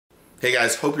Hey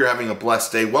guys, hope you're having a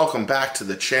blessed day. Welcome back to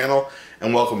the channel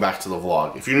and welcome back to the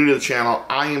vlog. If you're new to the channel,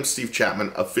 I am Steve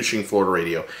Chapman of Fishing Florida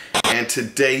Radio, and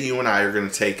today you and I are going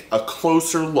to take a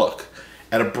closer look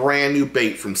at a brand new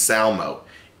bait from Salmo.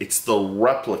 It's the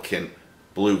Replicant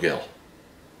Bluegill.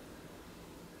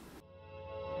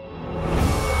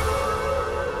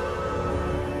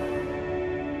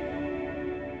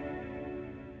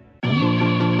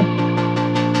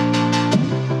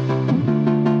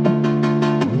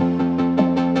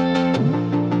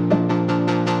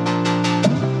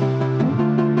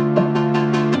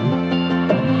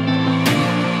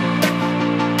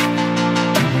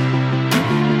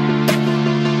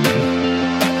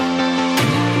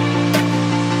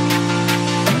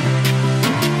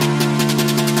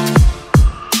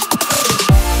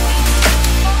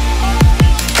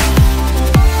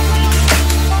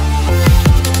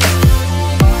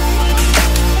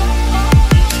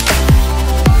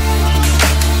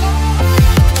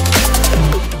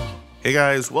 Hey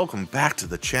guys, welcome back to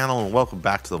the channel and welcome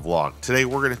back to the vlog. Today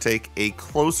we're going to take a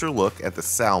closer look at the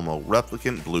Salmo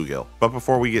Replicant Bluegill. But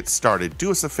before we get started, do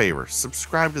us a favor,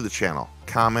 subscribe to the channel,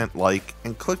 comment, like,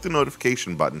 and click the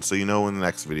notification button so you know when the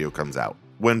next video comes out.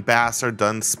 When bass are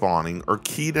done spawning or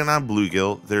keyed in on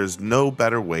bluegill, there's no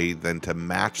better way than to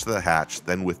match the hatch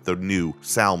than with the new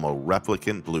Salmo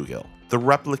Replicant Bluegill. The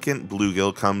Replicant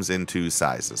Bluegill comes in two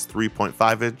sizes,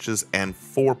 3.5 inches and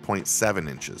 4.7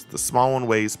 inches. The small one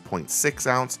weighs 0.6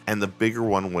 ounce and the bigger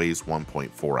one weighs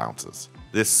 1.4 ounces.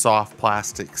 This soft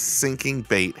plastic sinking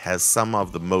bait has some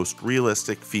of the most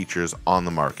realistic features on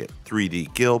the market.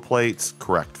 3D gill plates,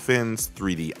 correct fins,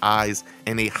 3D eyes,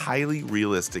 and a highly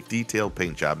realistic detailed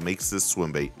paint job makes this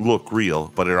swim bait look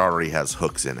real, but it already has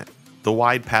hooks in it. The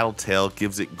wide paddle tail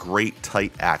gives it great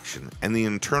tight action, and the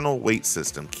internal weight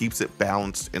system keeps it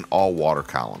balanced in all water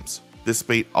columns. This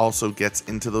bait also gets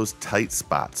into those tight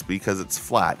spots because it's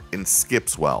flat and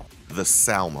skips well. The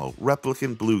Salmo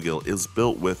Replicant Bluegill is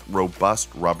built with robust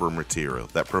rubber material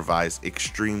that provides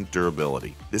extreme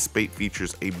durability. This bait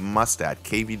features a must-add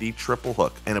KVD triple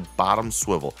hook and a bottom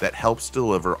swivel that helps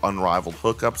deliver unrivaled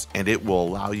hookups, and it will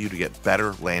allow you to get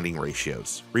better landing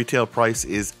ratios. Retail price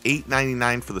is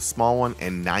 $8.99 for the small one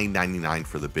and $9.99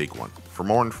 for the big one. For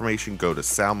more information, go to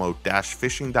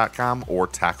salmo-fishing.com or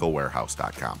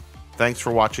tacklewarehouse.com. Thanks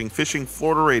for watching Fishing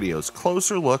Florida Radio's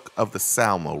closer look of the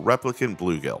Salmo Replicant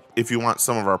Bluegill. If you want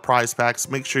some of our prize packs,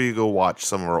 make sure you go watch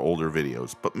some of our older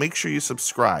videos, but make sure you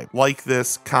subscribe, like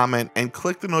this, comment, and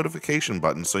click the notification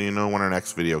button so you know when our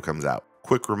next video comes out.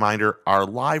 Quick reminder, our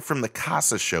Live from the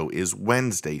Casa show is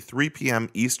Wednesday, 3 p.m.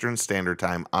 Eastern Standard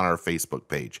Time on our Facebook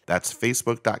page. That's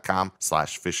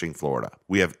facebook.com/fishingflorida.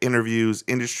 We have interviews,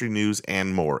 industry news,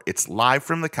 and more. It's Live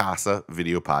from the Casa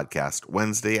video podcast,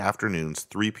 Wednesday afternoons,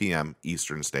 3 p.m.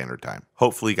 Eastern Standard Time.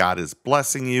 Hopefully God is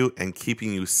blessing you and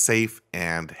keeping you safe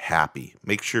and happy.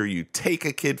 Make sure you take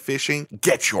a kid fishing,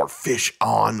 get your fish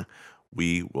on.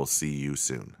 We will see you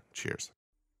soon. Cheers.